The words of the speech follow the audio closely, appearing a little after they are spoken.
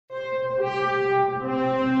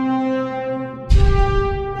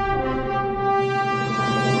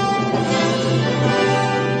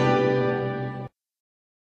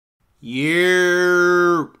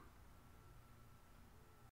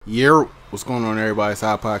What's going on, everybody? It's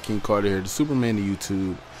IpodKingCarter here, the Superman of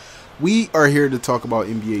YouTube. We are here to talk about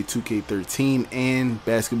NBA 2K13 and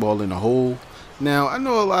basketball in a whole. Now, I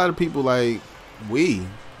know a lot of people if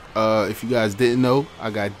you guys didn't know, I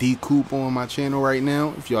got dCoop on my channel right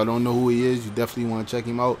now. If y'all don't know who he is, you definitely want to check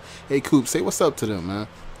him out. Hey, Coop, say what's up to them, man.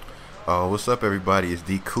 What's up, everybody? It's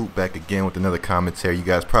dCoop back again with another commentary. You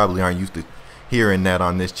guys probably aren't used to hearing that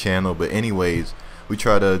on this channel, but anyways, we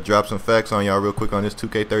try to drop some facts on y'all real quick on this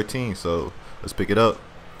 2K13, so let's pick it up.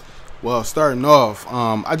 Well, starting off,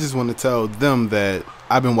 I just want to tell them that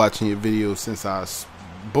I've been watching your videos since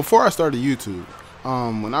before I started YouTube.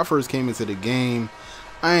 When I first came into the game,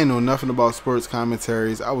 I ain't know nothing about sports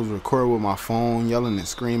commentaries. I was recording with my phone, yelling and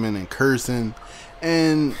screaming and cursing,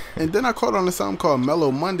 and then I caught on to something called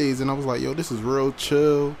Mellow Mondays, and I was like, yo, this is real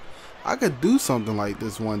chill. I could do something like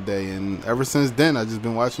this one day, and ever since then, I just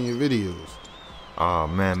been watching your videos. Oh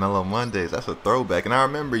man, Mellow Mondays, that's a throwback. And I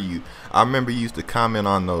remember you used to comment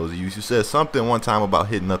on those. You said something one time about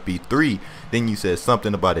hitting up E3, then you said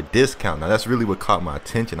something about a discount. Now that's really what caught my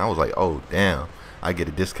attention. I was like, oh damn, I get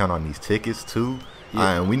a discount on these tickets too.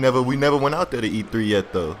 Yeah. And we never went out there to E3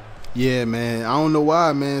 yet though. Yeah, man, I don't know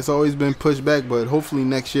why, man. It's always been pushed back, but hopefully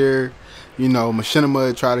next year, you know,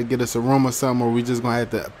 Machinima try to get us a room or something, or we just gonna have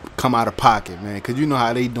to come out of pocket, man, because you know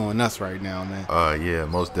how they doing us right now, man. Yeah,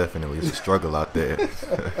 most definitely. It's a struggle out there.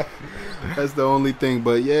 That's the only thing.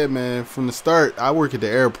 But yeah, man, from the start, I work at the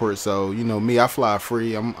airport, so you know me, I fly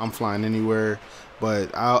free. I'm flying anywhere,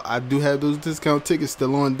 but I do have those discount tickets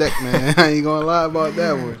still on deck, man. I ain't gonna lie about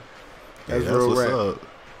that one. That's real rap.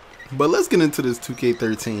 But let's get into this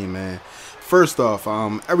 2K13, man. First off,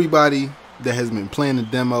 everybody that has been playing the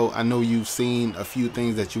demo, I know you've seen a few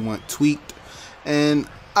things that you want tweaked, and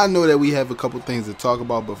I know that we have a couple things to talk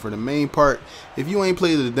about, but for the main part, if you ain't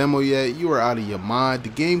played the demo yet, you are out of your mind. The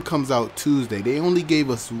game comes out Tuesday. They only gave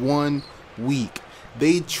us 1 week.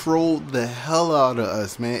 They trolled the hell out of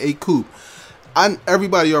us, man. Hey, Coop,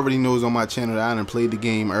 everybody already knows on my channel that I done played the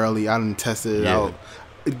game early. I done tested it out.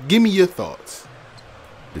 Give me your thoughts.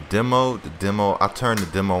 The demo, I turned the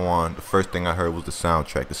demo on. The first thing I heard was the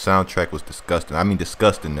soundtrack. The soundtrack was disgusting. I mean,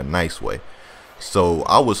 disgusting in a nice way. So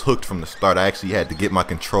I was hooked from the start. I actually had to get my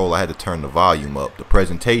control. I had to turn the volume up. The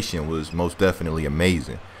presentation was most definitely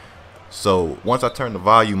amazing. So once I turned the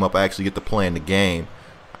volume up, I actually get to playing the game.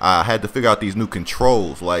 I had to figure out these new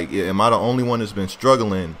controls. Like, am I the only one that's been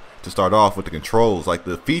struggling to start off with the controls? Like,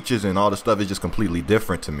 the features and all the stuff is just completely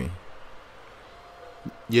different to me.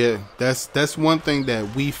 Yeah, that's one thing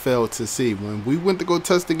that we failed to see. When we went to go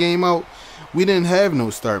test the game out, we didn't have no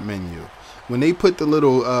start menu. When they put the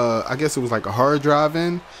little, I guess it was like a hard drive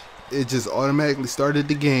in, it just automatically started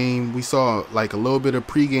the game. We saw like a little bit of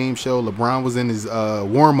pregame show. LeBron was in his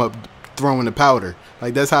warm-up throwing the powder.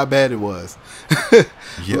 Like, that's how bad it was.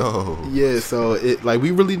 Yo. Yeah, so we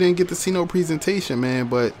really didn't get to see no presentation, man.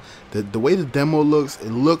 But the way the demo looks,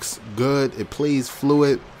 it looks good. It plays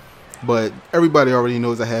fluid. But everybody already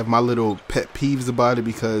knows I have my little pet peeves about it,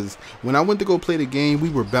 because when I went to go play the game, we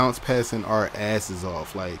were bounce passing our asses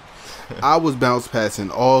off. Like, I was bounce passing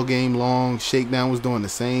all game long. Shakedown was doing the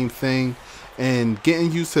same thing. And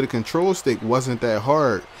getting used to the control stick wasn't that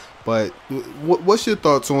hard. But what's your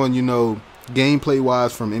thoughts on, you know,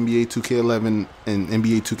 gameplay-wise from NBA 2K11 and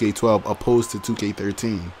NBA 2K12 opposed to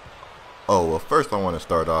 2K13? Oh, well, first I want to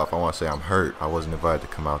start off. I want to say I'm hurt. I wasn't invited to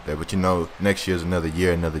come out there. But, you know, next year's another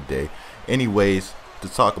year, another day. Anyways, to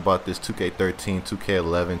talk about this 2K13,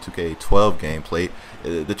 2K11, 2K12 gameplay,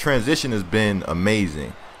 the transition has been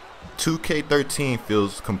amazing. 2K13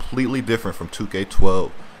 feels completely different from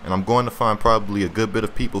 2K12. And I'm going to find probably a good bit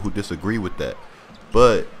of people who disagree with that.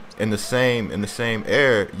 But in the same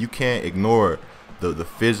air, you can't ignore the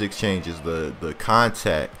physics changes, the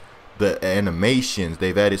contact, the animations.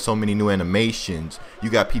 They've added so many new animations. You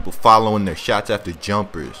got people following their shots after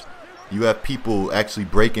jumpers. You have people actually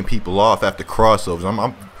breaking people off after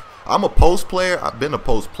crossovers. I'm a post player. I've been a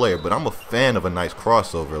post player, but I'm a fan of a nice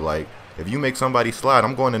crossover. Like, if you make somebody slide,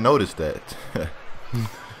 I'm going to notice that.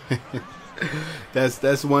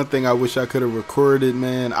 That's one thing I wish I could have recorded,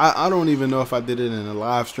 man. I don't even know if I did it in a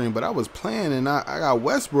live stream, but I was playing and I got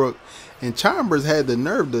Westbrook, and Chambers had the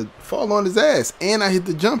nerve to fall on his ass, and I hit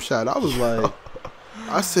the jump shot. I was like,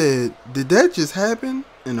 I said, did that just happen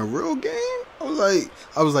in a real game? I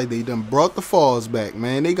was like, they done brought the falls back,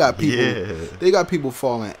 man. They got people, They got people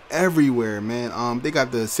falling everywhere, man. They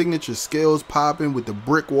got the signature skills popping with the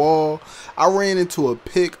brick wall. I ran into a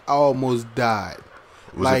pick, I almost died.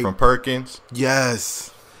 Was it from Perkins?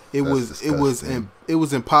 Yes. It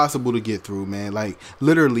was impossible to get through, man. Like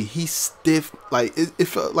literally, he stiff. Like it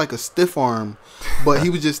felt like a stiff arm, but he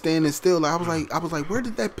was just standing still. Like, I was like, where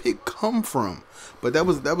did that pick come from? But that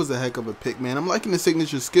was a heck of a pick, man. I'm liking the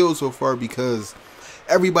signature skills so far because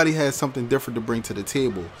everybody has something different to bring to the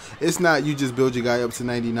table. It's not you just build your guy up to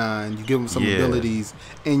 99, you give him some abilities,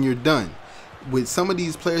 and you're done. With some of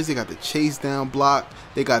these players, they got the chase down block,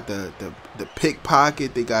 they got the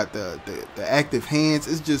pickpocket, they got the active hands.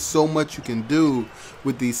 It's just so much you can do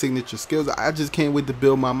with these signature skills. I just can't wait to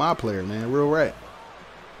build my player, man. Real rap.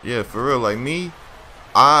 Yeah, for real. Like me,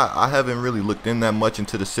 I haven't really looked in that much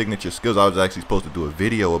into the signature skills. I was actually supposed to do a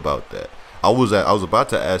video about that. I was about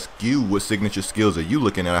to ask you what signature skills are you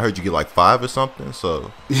looking at. I heard you get like 5 or something.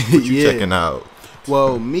 So what you checking out?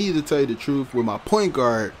 Well, me, to tell you the truth, with my point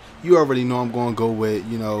guard, you already know I'm going to go with,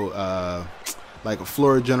 like a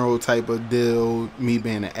floor general type of deal, me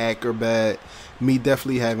being an acrobat, me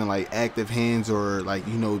definitely having like active hands or like,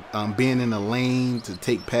 being in a lane to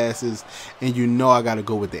take passes. And I got to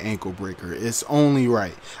go with the ankle breaker. It's only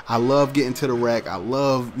right. I love getting to the rack. I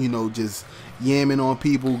love, just yamming on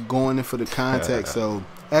people, going in for the contact. So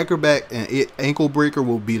acrobat and ankle breaker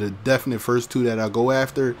will be the definite first two that I go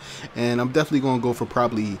after. And I'm definitely going to go for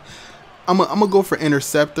probably... I'm gonna go for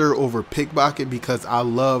interceptor over pickpocket because I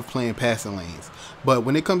love playing passing lanes. But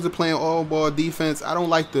when it comes to playing all ball defense, I don't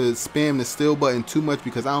like to spam the steal button too much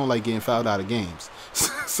because I don't like getting fouled out of games.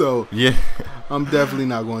 So yeah, I'm definitely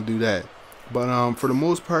not gonna do that. But for the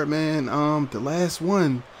most part, man, the last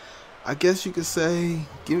one, I guess you could say,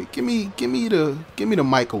 give me the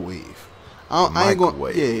microwave. I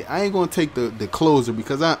ain't gonna take the closer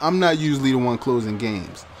because I'm not usually the one closing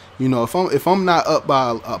games. If I'm not up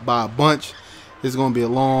by a bunch, it's gonna be a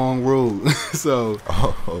long road. So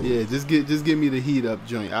yeah, just give me the heat up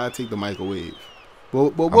joint. I'll take the microwave.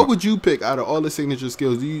 But what would you pick out of all the signature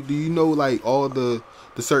skills? Do you know like all the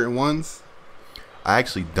certain ones? I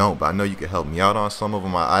actually don't, but I know you can help me out on some of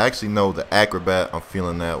them. I actually know the acrobat. I'm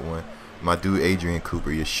feeling that one. My dude Adrian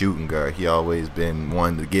Cooper, your shooting guard. He always been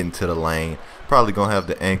one to get into the lane. Probably gonna have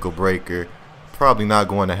the ankle breaker. Probably not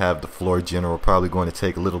going to have the floor general. Probably going to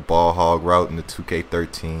take a little ball hog route in the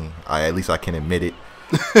 2K13. At least I can admit it.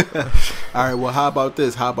 All right. Well, how about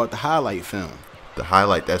this? How about the highlight film? The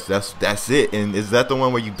highlight. That's it. And is that the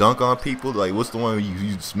one where you dunk on people? Like, what's the one where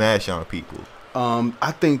you smash on people?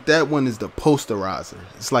 I think that one is the posterizer.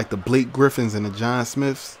 It's like the Blake Griffins and the John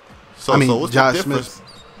Smiths. So what's the difference?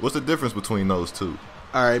 What's the difference between those two?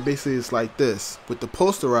 All right. Basically, it's like this. With the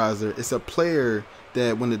posterizer, it's a player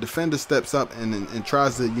that when the defender steps up and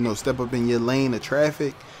tries to step up in your lane of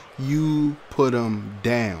traffic, you put them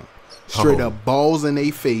down straight up, balls in their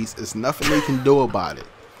face. There's nothing they can do about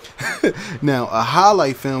it. Now a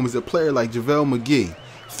highlight film is a player like JaVale McGee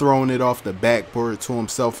throwing it off the backboard to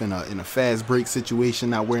himself in a fast break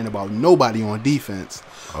situation, not worrying about nobody on defense.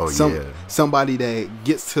 Somebody that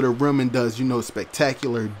gets to the rim and does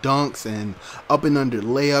spectacular dunks and up and under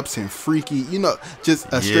layups and freaky, just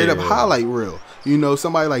a straight up highlight reel.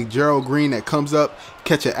 Somebody like Gerald Green that comes up,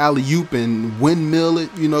 catch an alley-oop and windmill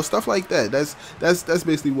it, stuff like that. That's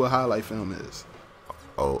basically what highlight film is.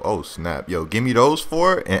 Oh snap. Yo, give me those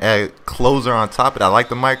 4 and add closer on top of it. I like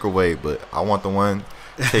the microwave, but I want the one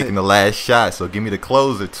taking the last shot. So give me the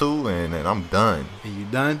closer too, and I'm done. And you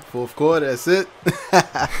done? Fourth quarter, that's it?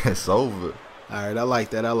 It's over. All right, I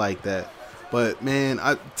like that. But, man,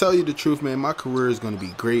 I tell you the truth, man, my career is going to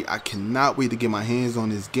be great. I cannot wait to get my hands on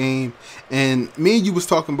this game. And me and you was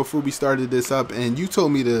talking before we started this up, and you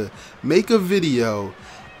told me to make a video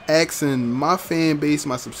asking my fan base,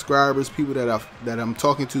 my subscribers, people that I'm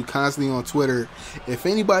talking to constantly on Twitter, if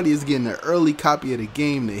anybody is getting an early copy of the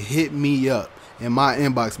game, to hit me up in my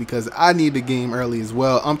inbox because I need the game early as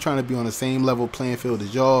well. I'm trying to be on the same level playing field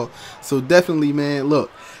as y'all. So definitely, man,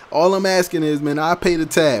 look. All I'm asking is, man, I'll pay the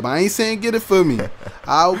tab. I ain't saying get it for me.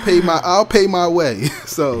 I'll pay my way.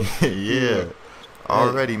 So yeah.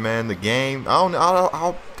 Already, man, the game.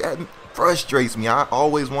 That frustrates me. I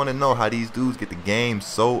always want to know how these dudes get the game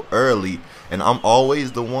so early, and I'm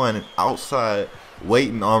always the one outside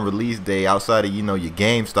waiting on release day outside of your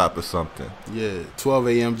GameStop or something. Yeah, 12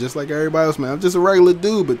 a.m. just like everybody else, man. I'm just a regular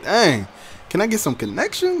dude, but dang, can I get some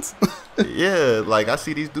connections? Yeah, like I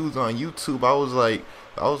see these dudes on YouTube. I was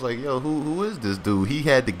like, yo, who is this dude? He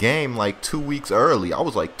had the game like 2 weeks early. I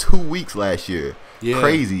was like 2 weeks last year. Yeah.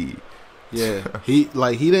 Crazy. Yeah. He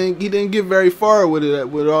didn't get very far with it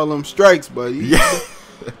with all them strikes, but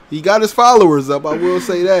he got his followers up, I will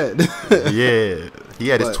say that. Yeah. He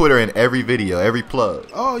had his Twitter in every video, every plug.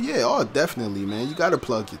 Oh yeah, definitely, man. You gotta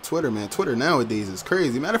plug your Twitter, man. Twitter nowadays is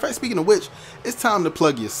crazy. Matter of fact, speaking of which, it's time to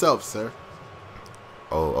plug yourself, sir.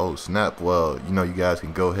 Oh, snap. Well, you guys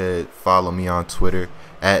can go ahead, follow me on Twitter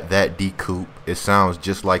at @thatdcoop. It sounds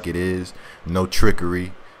just like it is. No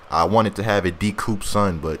trickery. I wanted to have it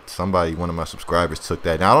dCoopSon, but one of my subscribers took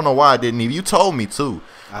that. Now, I don't know why I didn't even. You told me to.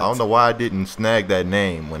 I don't know why I didn't snag that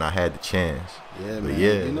name when I had the chance. Yeah, man.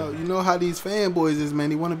 Yeah. You know how these fanboys is, man.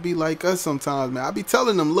 They want to be like us sometimes, man. I be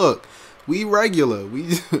telling them, look, we regular.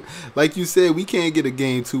 We like you said, we can't get a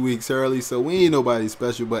game 2 weeks early, so we ain't nobody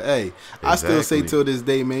special. But hey, exactly. I still say till this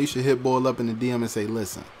day, man, you should hit Ball up in the DM and say,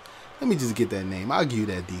 listen, let me just get that name. I'll give you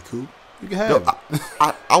that dCoop. You can have it.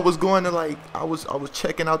 I was going to I was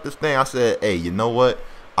checking out this thing. I said, hey, you know what?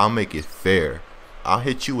 I'll make it fair. I'll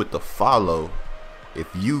hit you with the follow if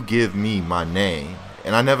you give me my name.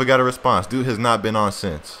 And I never got a response. Dude has not been on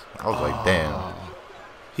since. I was like, damn.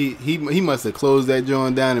 He must have closed that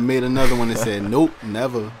joint down and made another one and said, nope,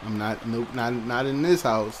 never. I'm not. Nope, not in this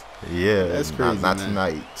house. Yeah, that's crazy. Not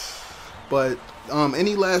tonight. But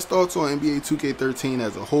any last thoughts on NBA 2K13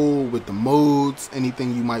 as a whole with the modes?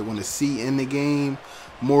 Anything you might want to see in the game?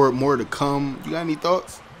 More to come. You got any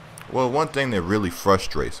thoughts? Well, one thing that really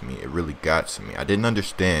frustrates me, it really got to me. I didn't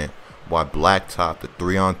understand why Blacktop, the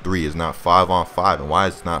 3-on-3, is not 5-on-5 and why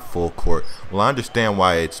it's not full court. Well, I understand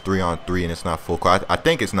why it's 3-on-3 and it's not full court. I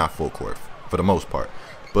think it's not full court for the most part.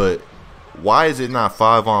 But why is it not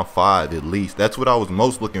 5-on-5 at least? That's what I was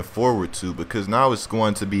most looking forward to, because now it's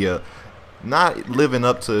going to be not living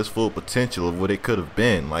up to its full potential of what it could have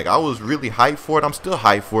been. Like, I was really hyped for it. I'm still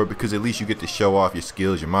hyped for it because at least you get to show off your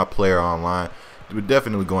skills. You're my player online. We're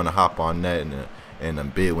definitely going to hop on that and a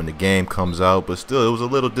bit when the game comes out, but still, it was a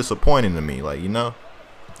little disappointing to me,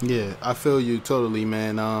 Yeah, I feel you totally,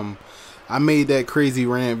 man. I made that crazy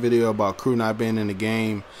rant video about Crew not being in the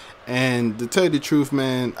game, and to tell you the truth,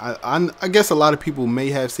 man, I guess a lot of people may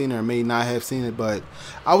have seen it or may not have seen it, but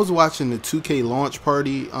I was watching the 2K launch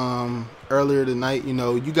party earlier tonight.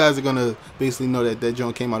 You guys are gonna basically know that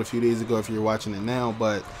joint came out a few days ago if you're watching it now,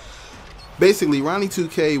 but basically, Ronnie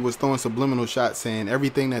 2K was throwing subliminal shots saying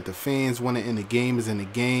everything that the fans wanted in the game is in the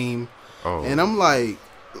game. Oh. And I'm like,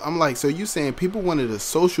 so you saying people wanted a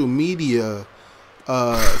social media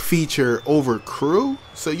feature over Crew?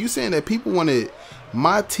 So you saying that people wanted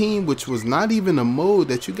my team, which was not even a mode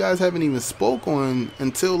that you guys haven't even spoke on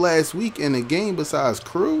until last week in the game besides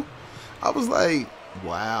Crew? I was like,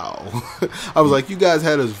 wow. I was like, you guys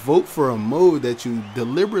had us vote for a mode that you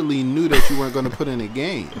deliberately knew that you weren't going to put in the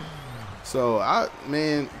game. So,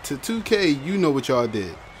 to 2K, you know what y'all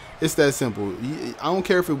did. It's that simple. I don't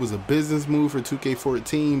care if it was a business move for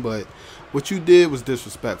 2K14, but what you did was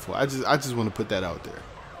disrespectful. I just want to put that out there.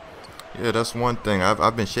 Yeah, that's one thing.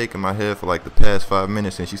 I've been shaking my head for like the past 5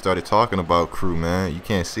 minutes since you started talking about Crew, man. You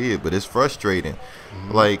can't see it, but it's frustrating.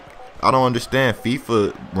 Mm-hmm. Like, I don't understand.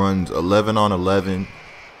 FIFA runs 11-on-11.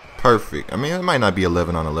 Perfect. I mean, it might not be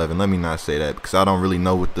 11-on-11. Let me not say that because I don't really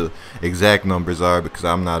know what the exact numbers are because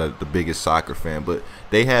I'm not the biggest soccer fan. But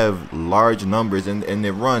they have large numbers and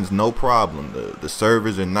it runs no problem. The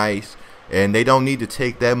servers are nice and they don't need to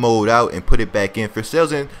take that mode out and put it back in for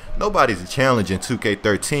sales. And nobody's challenging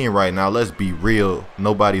 2K13 right now. Let's be real.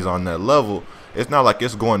 Nobody's on that level. It's not like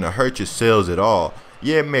it's going to hurt your sales at all.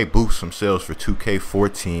 Yeah, it may boost some sales for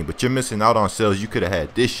 2K14, but you're missing out on sales you could have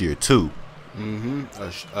had this year too.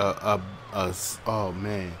 Oh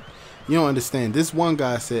man, you don't understand. This one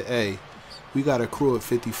guy said, "Hey, we got a crew at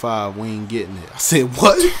 55. We ain't getting it." I said,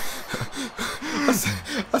 "What?"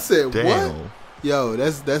 I said, damn. "What?" Yo,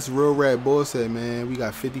 that's real rap bullshit, man. We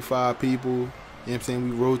got 55 people. You know what I'm saying?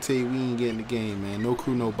 We rotate. We ain't getting the game, man. No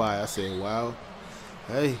crew, no buy. I said, "Wow."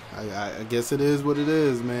 Hey, I guess it is what it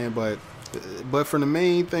is, man. But for the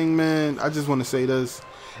main thing, man, I just want to say this.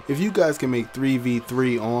 If you guys can make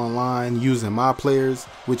 3v3 online using my players,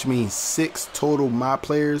 which means 6 total my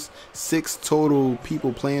players, 6 total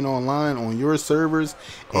people playing online on your servers,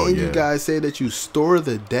 you guys say that you store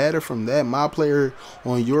the data from that my player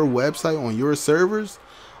on your website, on your servers,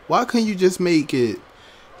 why can't you just make it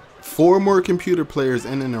 4 more computer players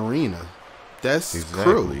in an arena? That's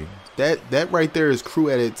Crew. That right there is Crew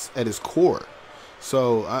at its core.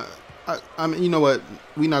 So I mean, you know what?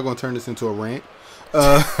 We're not gonna turn this into a rant.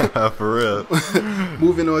 For real.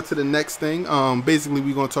 Moving on to the next thing. Basically,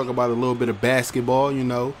 we're gonna talk about a little bit of basketball.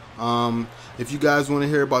 If you guys want to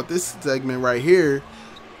hear about this segment right here,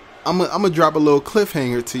 I'm gonna drop a little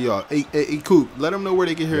cliffhanger to y'all. Hey, Coop, let them know where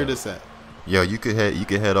they can hear this at. Yo, you could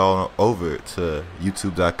head all over to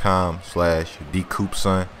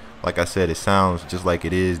youtube.com/dCoopSon. Like I said, it sounds just like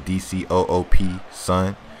it is, DCOOP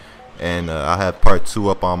son. And I have part 2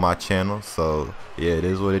 up on my channel. So yeah, it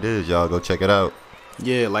is what it is. Y'all go check it out.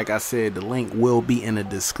 Yeah, like I said, the link will be in the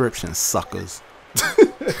description, suckers.